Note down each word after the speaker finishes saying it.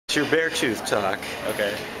It's your bear tooth talk.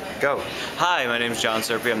 Okay. Go. Hi, my name is John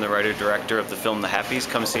Serpe. I'm the writer-director of the film The Happies.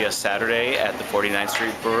 Come see us Saturday at the 49th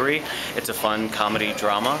Street Brewery. It's a fun comedy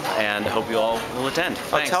drama, and I hope you all will attend.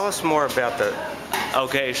 Thanks. Tell us more about the...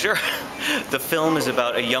 Okay, sure. The film is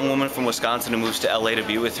about a young woman from Wisconsin who moves to LA to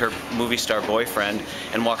be with her movie star boyfriend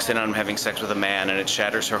and walks in on him having sex with a man, and it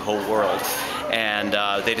shatters her whole world. And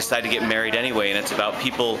they decide to get married anyway, and it's about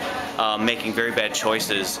people making very bad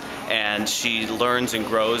choices, and she learns and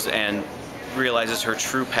grows and realizes her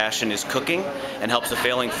true passion is cooking and helps a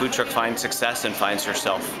failing food truck find success and finds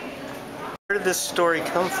herself. Where did this story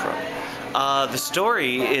come from? The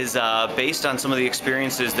story is based on some of the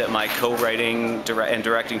experiences that my co-writing and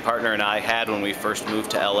directing partner and I had when we first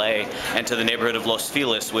moved to LA and to the neighborhood of Los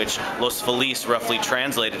Feliz, which Los Feliz roughly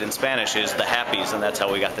translated in Spanish is the Happies, and that's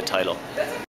how we got the title.